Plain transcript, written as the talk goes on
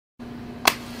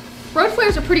Road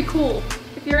flares are pretty cool.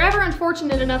 If you're ever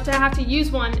unfortunate enough to have to use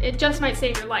one, it just might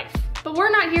save your life. But we're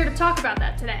not here to talk about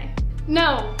that today.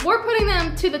 No, we're putting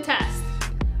them to the test.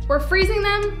 We're freezing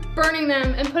them, burning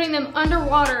them, and putting them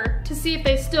underwater to see if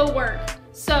they still work.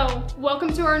 So,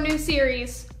 welcome to our new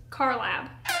series, CarLab.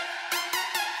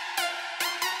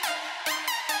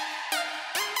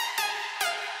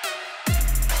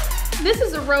 This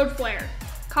is a road flare.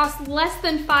 Costs less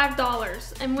than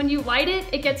 $5, and when you light it,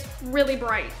 it gets really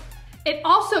bright. It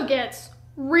also gets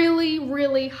really,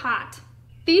 really hot.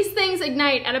 These things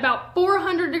ignite at about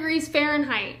 400 degrees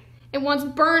Fahrenheit, and once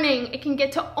burning, it can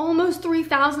get to almost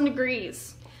 3,000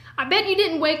 degrees. I bet you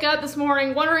didn't wake up this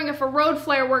morning wondering if a road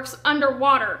flare works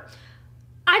underwater.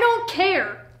 I don't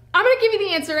care. I'm gonna give you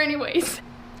the answer anyways.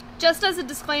 Just as a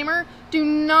disclaimer, do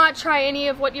not try any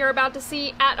of what you're about to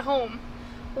see at home.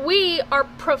 We are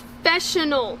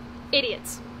professional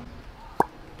idiots.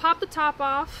 Pop the top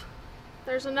off.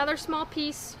 There's another small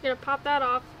piece. You're gonna pop that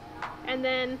off. And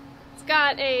then it's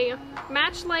got a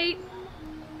match light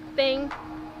thing.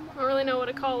 I don't really know what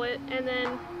to call it. And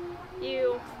then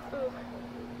you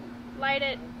light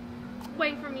it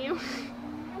away from you.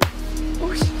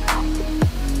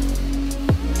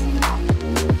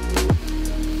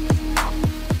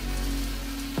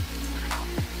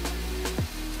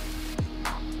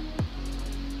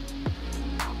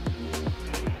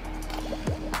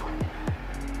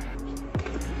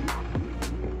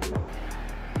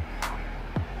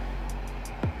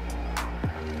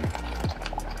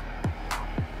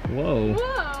 Whoa.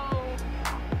 Whoa!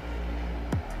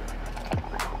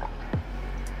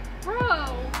 Bro!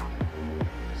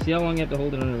 See how long you have to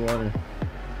hold it underwater.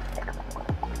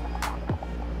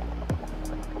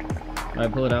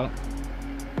 Alright, pull it out.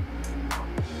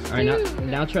 Alright,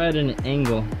 now try it at an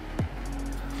angle.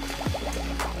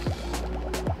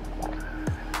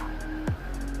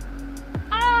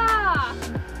 Ah!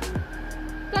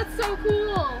 That's so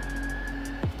cool!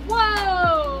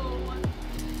 Whoa!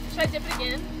 Should I dip it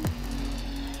again?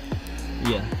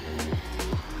 Yeah.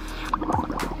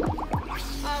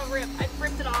 Oh, rip. I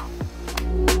ripped it off.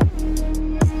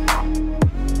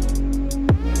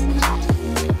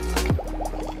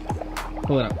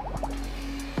 Pull it out.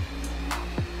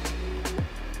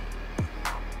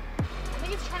 I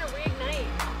think it's trying to reignite.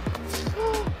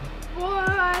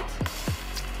 What?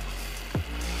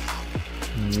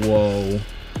 Whoa. You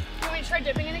want me to try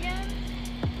dipping it again?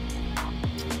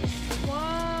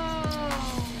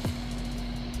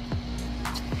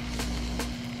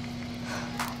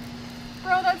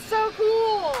 Bro, that's so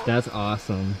cool! That's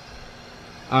awesome.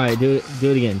 Alright, do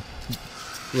it again.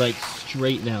 Like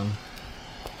straight down.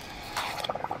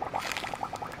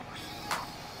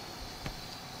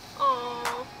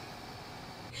 Aww.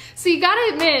 So you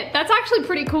gotta admit, that's actually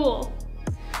pretty cool.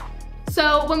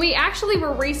 So when we actually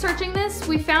were researching this,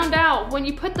 we found out when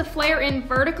you put the flare in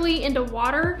vertically into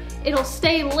water, it'll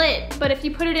stay lit, but if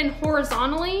you put it in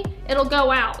horizontally, it'll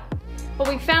go out. What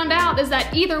we found out is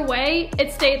that either way,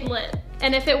 it stayed lit.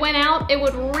 And if it went out, it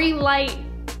would relight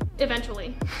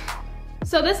eventually.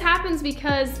 So this happens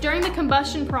because during the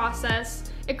combustion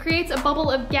process, it creates a bubble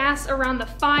of gas around the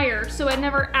fire, so it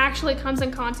never actually comes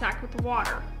in contact with the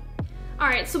water. All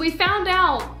right, so we found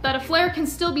out that a flare can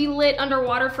still be lit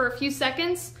underwater for a few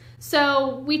seconds,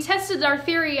 so we tested our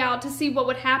theory out to see what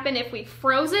would happen if we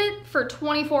froze it for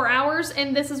 24 hours,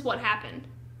 and this is what happened.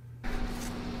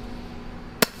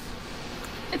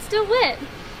 It's still lit.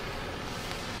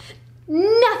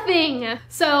 Nothing!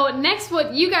 So next,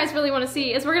 what you guys really want to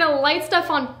see is we're gonna light stuff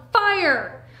on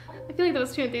fire. I feel like that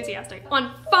was too enthusiastic.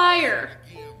 On fire.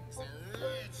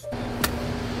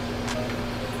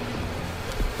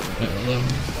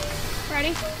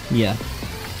 Ready? Yeah.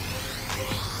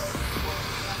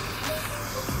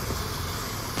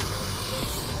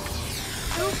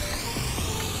 Ooh.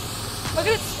 Look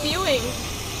at it spewing.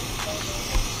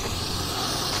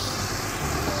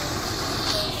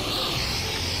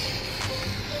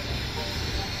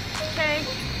 Okay.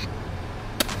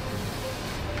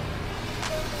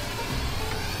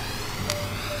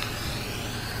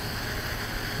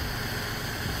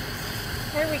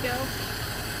 There we go.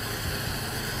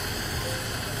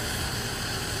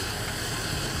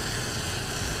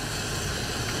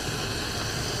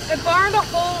 It burned a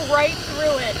hole right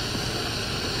through it.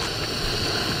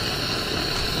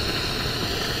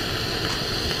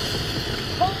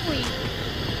 Holy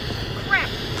crap.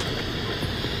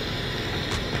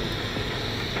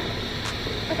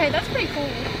 Okay, that's pretty cool.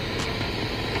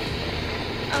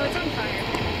 Oh, it's on fire.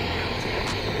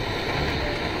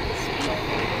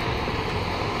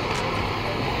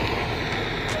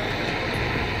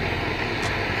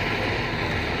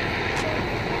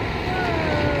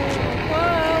 Whoa.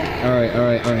 Alright,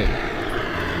 alright, alright.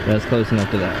 That's close enough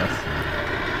to that.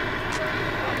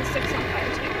 Oh, the stick's on fire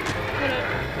too.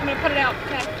 I'm gonna put it out,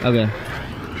 okay? Okay.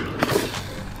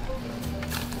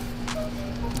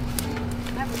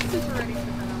 That was super ready for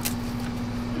that.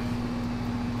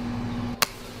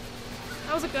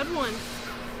 That was a good one.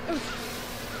 Ooh.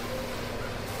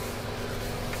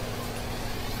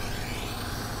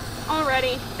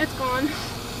 Already, it's gone.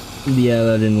 Yeah,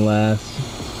 that didn't last.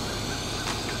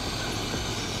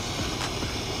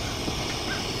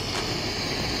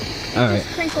 Alright.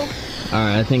 Crinkle.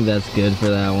 Alright, I think that's good for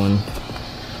that one.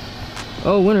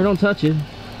 Oh, Winter, don't touch it.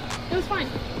 It was fine.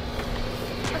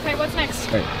 Okay, what's next?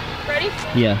 Alright. Ready?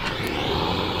 Yeah.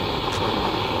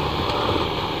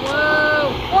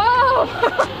 Whoa! Whoa!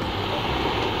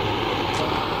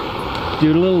 Do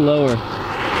it a little lower.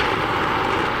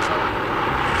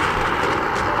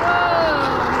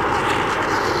 Whoa!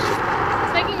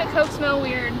 It's making the Coke smell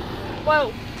weird.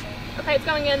 Whoa. Okay, it's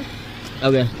going in.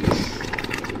 Okay.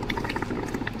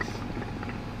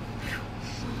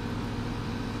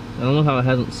 I don't know how it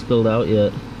hasn't spilled out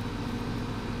yet.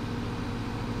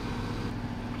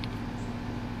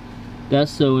 That's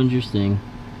so interesting.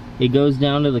 It goes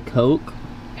down to the Coke.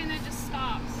 And it just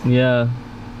stops. Yeah.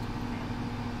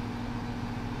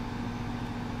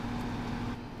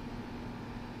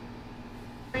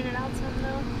 Rain it out some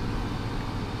though.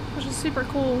 Which is super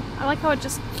cool. I like how it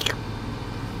just...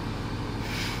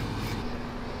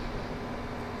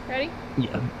 Ready?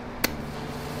 Yeah.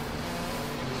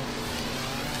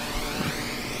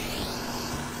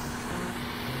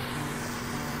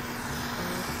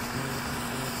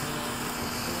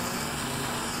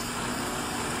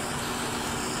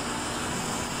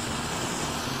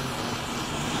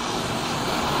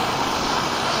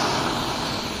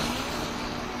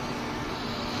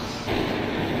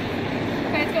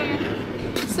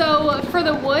 So for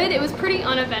the wood, it was pretty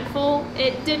uneventful.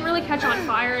 It didn't really catch on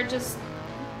fire, it just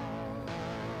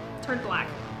turned black.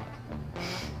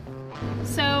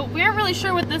 So we aren't really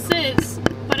sure what this is,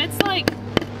 but it's like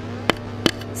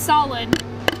solid.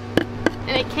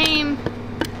 And it came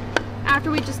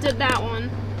after we just did that one.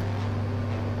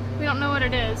 We don't know what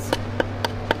it is.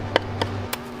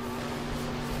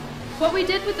 What we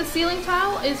did with the ceiling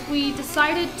tile is we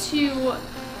decided to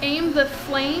aim the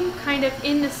flame kind of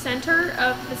in the center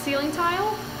of the ceiling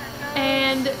tile,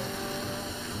 and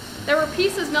there were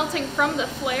pieces melting from the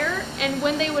flare, and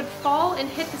when they would fall and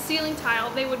hit the ceiling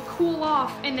tile, they would cool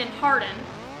off and then harden.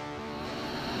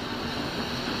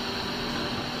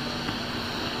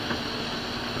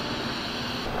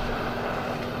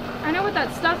 I know what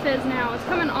that stuff is now. It's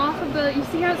coming off of the, you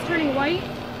see how it's turning white?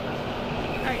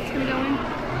 Alright, it's gonna go in.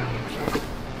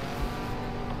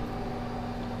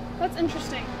 That's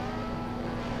interesting.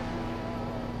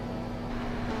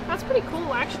 That's pretty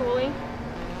cool, actually.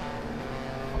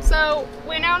 So,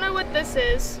 we now know what this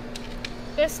is.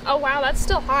 This, oh wow, that's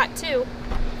still hot too.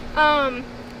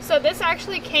 So this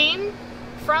actually came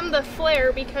from the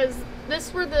flare because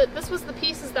this was the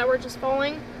pieces that were just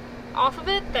falling off of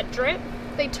it, that drip.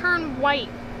 They turn white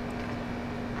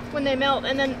when they melt,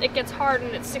 and then it gets hard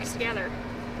and it sticks together.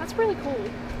 That's really cool.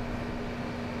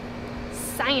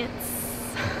 Science.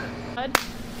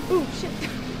 Ooh, shit.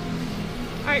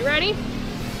 Alright, ready?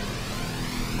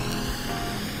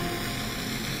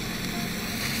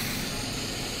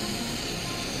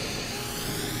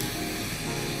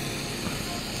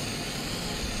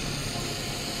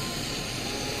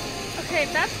 Okay,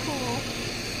 that's cool.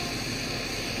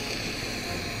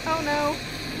 Oh no.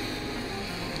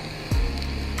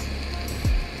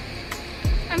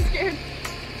 I'm scared.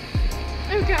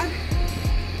 Oh god.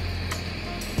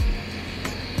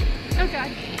 Oh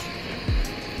god.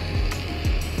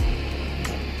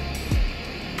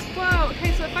 Whoa,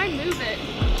 okay, so if I move it...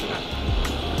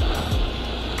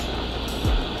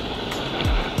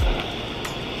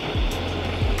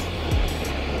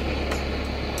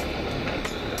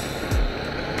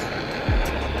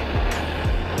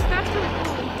 That's really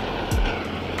cool.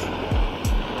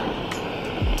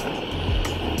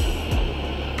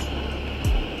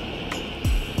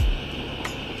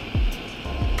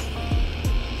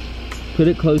 Put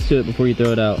it close to it before you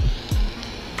throw it out.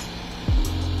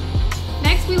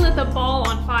 Next we lit the ball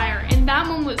on fire, and that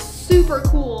one was super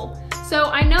cool. So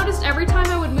I noticed every time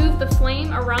I would move the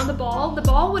flame around the ball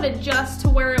would adjust to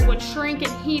where it would shrink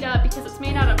and heat up because it's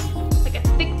made out of like a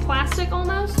thick plastic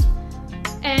almost.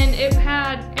 And it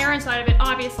had air inside of it,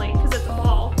 obviously, because it's a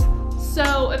ball.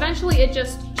 So eventually it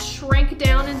just shrank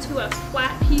down into a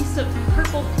flat piece of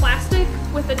purple plastic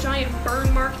with a giant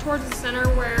burn mark towards the center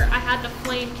where I had the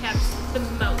flame kept the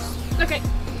most. Okay,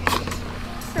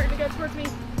 starting to go towards me.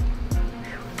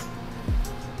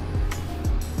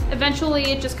 eventually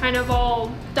it just kind of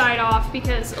all died off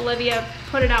because Olivia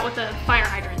put it out with a fire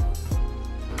hydrant.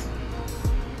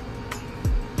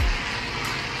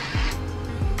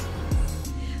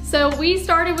 So we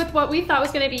started with what we thought was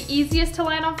going to be easiest to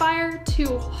light on fire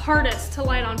to hardest to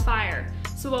light on fire.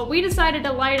 So what we decided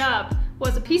to light up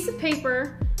was a piece of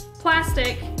paper,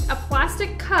 plastic, a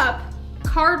plastic cup,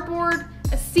 cardboard,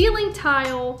 a ceiling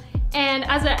tile, and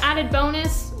as an added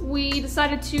bonus, we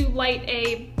decided to light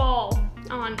a ball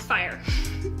on fire.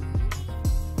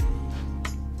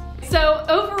 So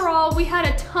overall, we had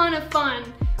a ton of fun.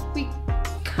 We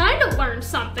kind of learned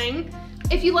something.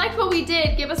 If you liked what we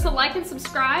did, give us a like and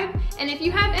subscribe. And if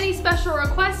you have any special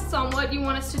requests on what you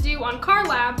want us to do on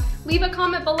CarLab, leave a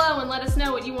comment below and let us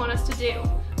know what you want us to do.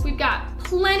 We've got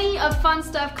plenty of fun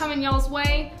stuff coming y'all's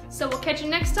way, so we'll catch you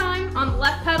next time on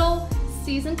Left Pedal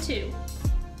Season 2.